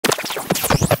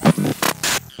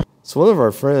So one of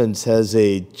our friends has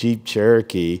a Jeep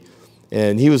Cherokee,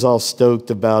 and he was all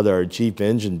stoked about our Jeep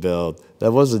engine build.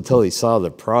 That wasn't until he saw the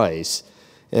price.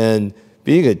 And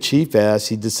being a cheap ass,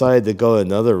 he decided to go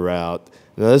another route.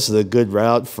 Now, this is a good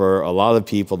route for a lot of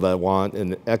people that want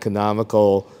an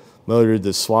economical motor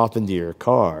to swap into your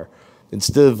car.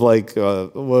 Instead of like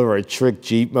one of our trick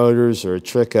Jeep motors or a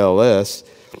trick LS,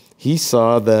 he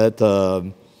saw that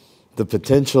the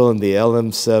potential in the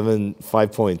LM7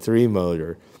 5.3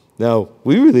 motor. Now,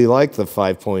 we really like the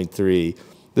 5.3.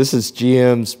 This is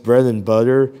GM's bread and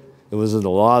butter. It was in a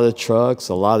lot of trucks,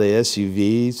 a lot of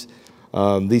SUVs.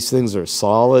 These things are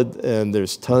solid, and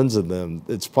there's tons of them.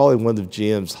 It's probably one of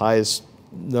GM's highest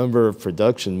number of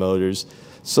production motors.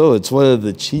 So it's one of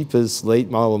the cheapest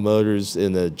late model motors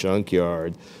in a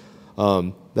junkyard.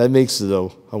 That makes it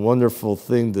a wonderful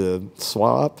thing to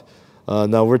swap.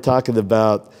 Now we're talking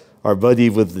about our buddy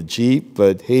with the Jeep,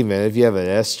 but hey man, if you have an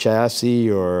S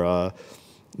chassis or an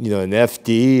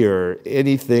FD or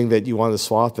anything that you want to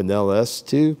swap an LS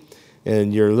to,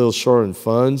 and you're a little short on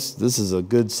funds, this is a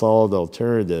good solid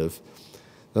alternative.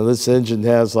 Now this engine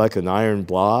has like an iron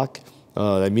block.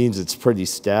 That means it's pretty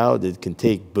stout. It can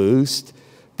take boost.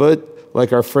 But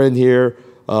like our friend here,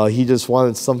 he just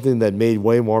wanted something that made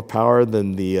way more power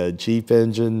than the Jeep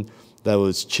engine, that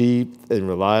was cheap and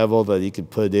reliable, that he could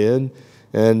put in.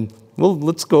 And well,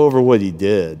 let's go over what he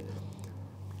did.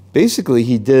 Basically,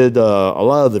 he did a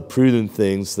lot of the prudent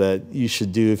things that you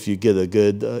should do if you get a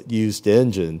good used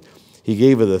engine. He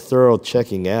gave it a thorough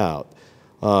checking out.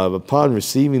 Upon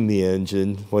receiving the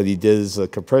engine, what he did is a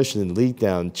compression and leak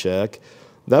down check.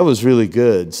 That was really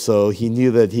good, so he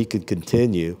knew that he could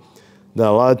continue.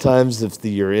 Now, a lot of times if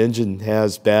your engine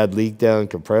has bad leak down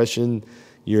compression,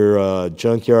 your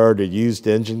junkyard or used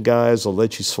engine guys will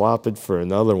let you swap it for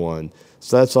another one.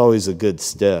 So that's always a good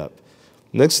step.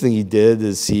 Next thing he did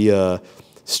is he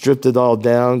stripped it all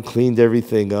down, cleaned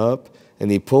everything up,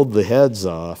 and he pulled the heads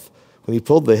off. When he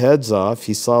pulled the heads off,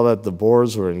 he saw that the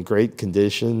bores were in great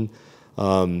condition.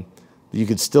 You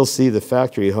could still see the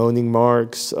factory honing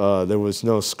marks. There was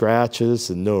no scratches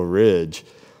and no ridge.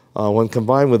 When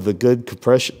combined with the good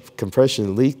compression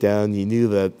and leak down, you knew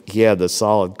that he had a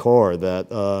solid core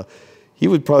that he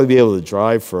would probably be able to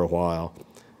drive for a while.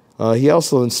 He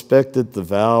also inspected the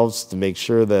valves to make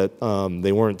sure that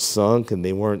they weren't sunk and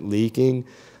they weren't leaking.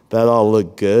 That all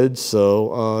looked good,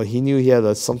 so he knew he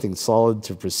had something solid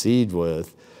to proceed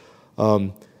with.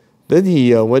 Then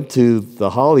he went to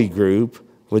the Holley Group,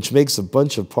 which makes a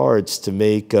bunch of parts to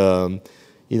make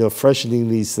freshening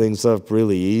these things up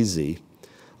really easy.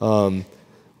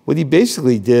 What he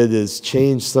basically did is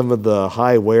change some of the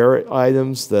high wear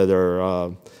items that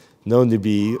are known to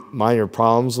be minor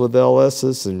problems with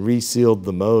LSs and resealed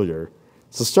the motor.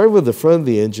 So starting with the front of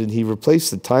the engine, he replaced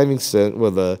the timing set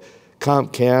with a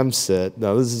comp cam set.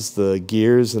 Now this is the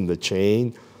gears and the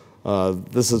chain.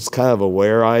 This is kind of a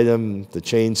wear item. The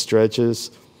chain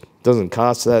stretches. Doesn't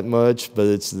cost that much, but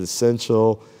it's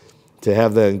essential to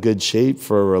have that in good shape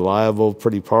for a reliable,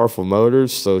 pretty powerful motor.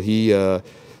 So he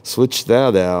switched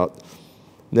that out.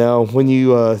 Now when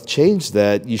you change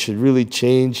that, you should really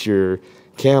change your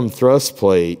cam thrust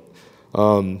plate.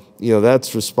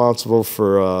 That's responsible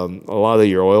for a lot of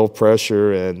your oil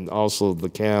pressure and also the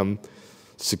cam,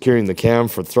 securing the cam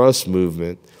for thrust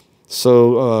movement.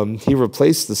 So he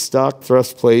replaced the stock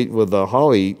thrust plate with a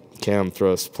Holley cam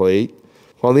thrust plate.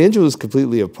 While the engine was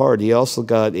completely apart, he also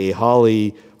got a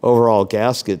Holley overall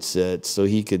gasket set, so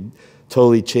he could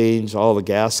totally change all the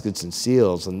gaskets and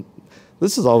seals. And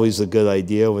this is always a good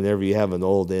idea whenever you have an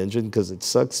old engine, because it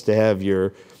sucks to have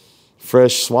your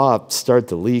fresh swap start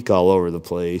to leak all over the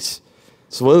place.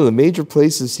 So one of the major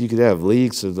places you could have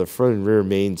leaks are the front and rear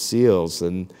main seals,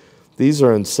 and these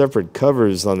are on separate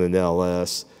covers on an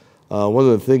LS. One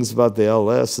of the things about the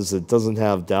LS is it doesn't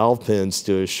have dowel pins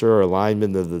to assure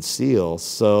alignment of the seal.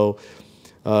 So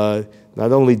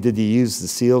not only did he use the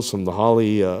seals from the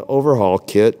Holley overhaul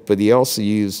kit, but he also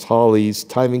used Holley's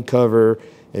timing cover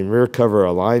and rear cover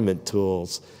alignment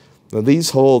tools. Now these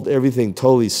hold everything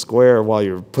totally square while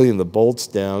you're putting the bolts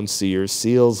down, so your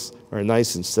seals are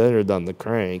nice and centered on the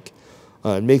crank.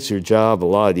 It makes your job a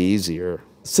lot easier.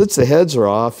 Since the heads are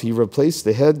off, he replaced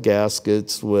the head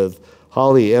gaskets with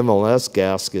Holley MLS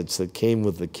gaskets that came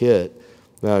with the kit.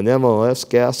 Now an MLS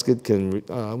gasket can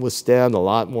withstand a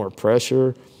lot more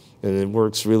pressure, and it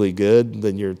works really good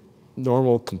than your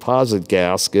normal composite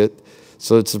gasket,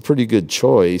 so it's a pretty good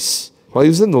choice. While he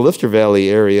was in the lifter valley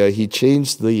area, he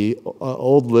changed the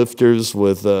old lifters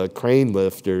with crane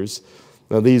lifters.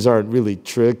 Now these aren't really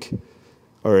trick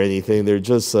or anything, they're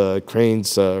just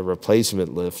crane's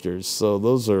replacement lifters, so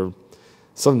those are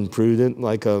something prudent,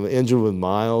 like an engine with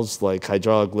miles, like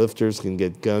hydraulic lifters can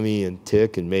get gummy and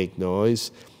tick and make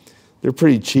noise. They're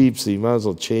pretty cheap, so you might as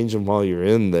well change them while you're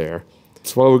in there.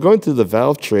 So while we're going through the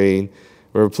valve train,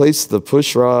 we replaced the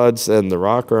push rods and the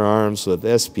rocker arms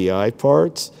with SPI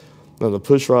parts. Now the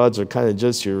push rods are kind of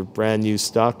just your brand new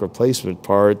stock replacement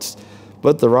parts,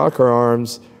 but the rocker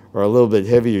arms are a little bit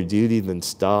heavier duty than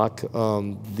stock.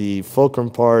 The fulcrum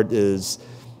part is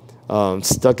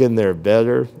stuck in there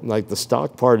better. Like the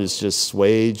stock part is just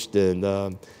swaged,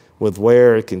 and with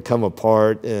wear it can come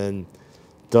apart and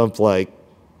dump like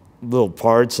little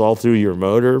parts all through your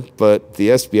motor. But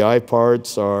the SPI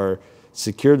parts are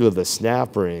secured with a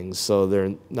snap ring, so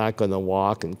they're not going to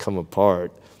walk and come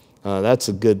apart. That's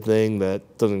a good thing.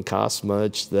 That doesn't cost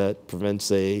much. That prevents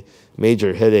a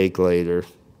major headache later.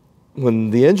 When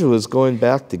the engine was going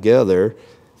back together,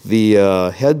 the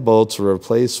head bolts were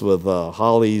replaced with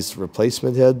Holley's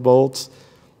replacement head bolts.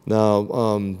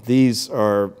 Now, these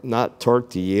are not torque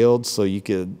to yield, so you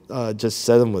could just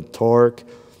set them with torque.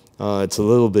 It's a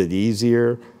little bit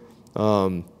easier.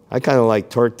 I kind of like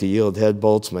torque to yield head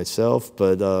bolts myself,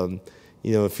 but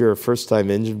you know, if you're a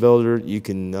first-time engine builder, you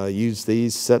can use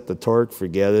these, set the torque,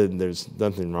 forget it, and there's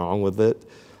nothing wrong with it.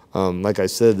 Like I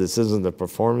said, this isn't a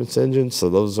performance engine, so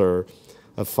those are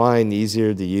a fine,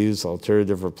 easier to use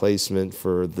alternative replacement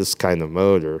for this kind of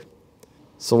motor.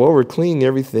 So while we're cleaning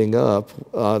everything up,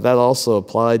 that also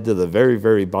applied to the very,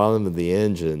 very bottom of the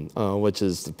engine, which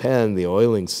is the pan, the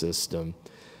oiling system.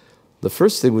 The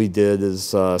first thing we did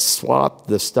is swap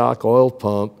the stock oil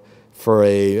pump for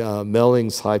a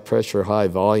Mellings high-pressure,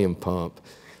 high-volume pump.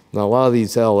 Now, a lot of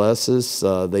these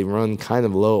LSs, they run kind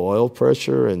of low oil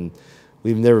pressure, and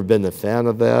we've never been a fan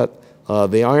of that.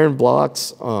 The iron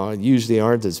blocks usually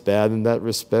aren't as bad in that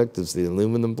respect as the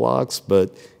aluminum blocks,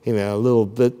 but you know, a little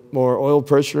bit more oil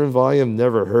pressure and volume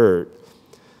never hurt.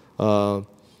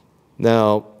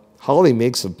 Now, Holley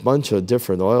makes a bunch of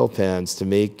different oil pans to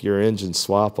make your engine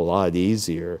swap a lot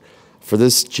easier. For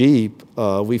this Jeep,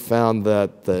 we found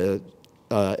that the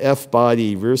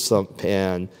F-body rear sump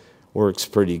pan works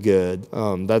pretty good.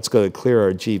 That's going to clear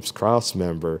our Jeep's cross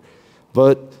member.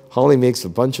 But Holley makes a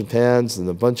bunch of pans and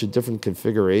a bunch of different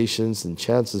configurations, and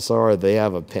chances are they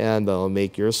have a pan that'll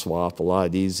make your swap a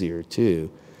lot easier too.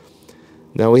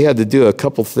 Now, we had to do a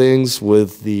couple things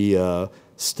with the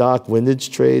stock windage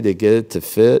tray to get it to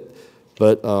fit,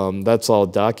 but that's all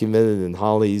documented in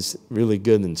Holley's really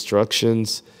good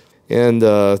instructions. And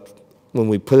when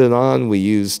we put it on, we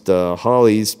used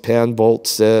Holley's pan bolt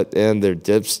set and their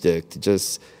dipstick to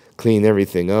just clean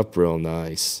everything up real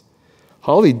nice.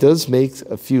 Holley does make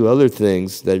a few other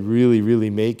things that really,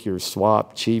 really make your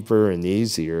swap cheaper and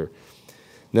easier.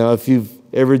 Now, if you've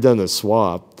ever done a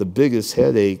swap, the biggest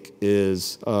headache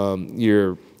is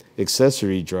your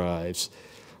accessory drives.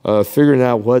 Figuring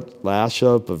out what lash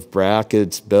up of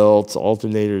brackets, belts,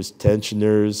 alternators,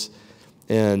 tensioners,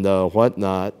 and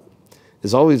whatnot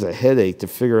is always a headache to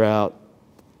figure out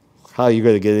how you're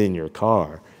going to get it in your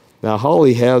car. Now,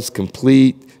 Holley has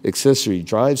complete accessory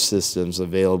drive systems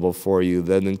available for you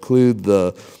that include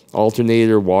the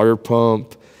alternator, water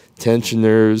pump,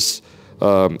 tensioners,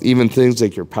 even things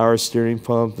like your power steering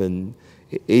pump and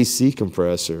AC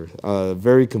compressor.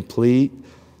 Very complete,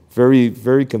 very,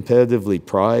 very competitively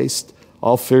priced,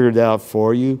 all figured out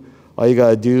for you. All you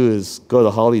got to do is go to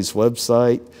Holley's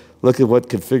website, look at what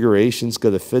configuration's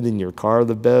going to fit in your car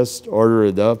the best, order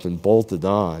it up, and bolt it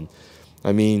on.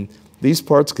 I mean, these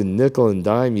parts can nickel and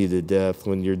dime you to death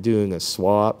when you're doing a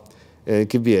swap, and it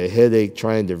could be a headache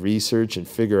trying to research and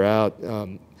figure out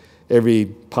every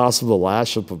possible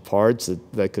lash-up of parts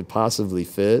that could possibly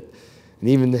fit. And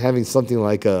even having something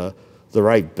like the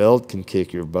right belt can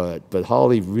kick your butt, but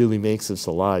Holley really makes this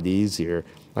a lot easier.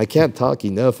 I can't talk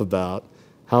enough about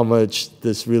how much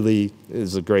this really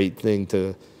is a great thing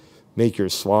to make your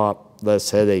swap less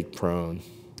headache-prone.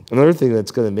 Another thing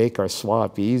that's going to make our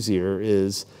swap easier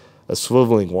is a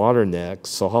swiveling water neck.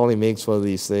 So Holley makes one of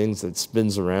these things that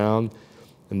spins around,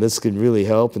 and this can really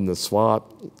help in the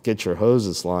swap get your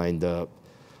hoses lined up.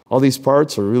 All these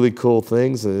parts are really cool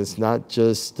things, and it's not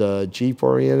just Jeep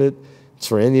oriented. It's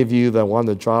for any of you that want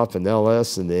to drop an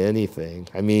LS into anything.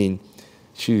 I mean,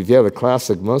 shoot, if you have a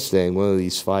classic Mustang, one of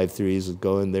these 5.3s would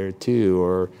go in there too,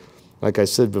 or like I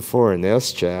said before, an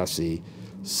S chassis.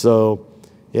 So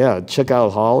yeah, check out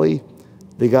Holley.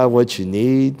 They got what you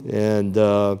need, and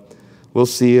we'll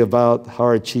see about how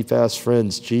our cheap-ass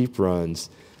friend's Jeep runs.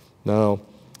 Now,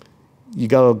 you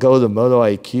got to go to Moto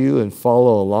IQ and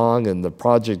follow along in the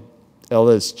Project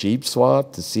LS Jeep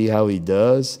swap to see how he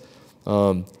does.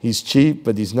 He's cheap,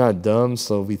 but he's not dumb,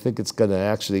 so we think it's going to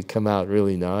actually come out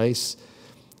really nice.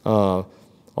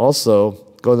 Also,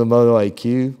 go to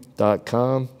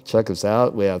motoiq.com, check us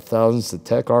out. We have thousands of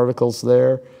tech articles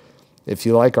there. If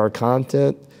you like our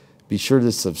content, be sure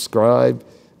to subscribe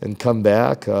and come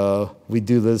back. We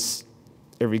do this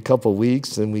every couple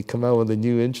weeks, and we come out with a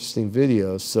new interesting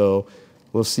video. So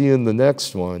we'll see you in the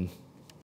next one.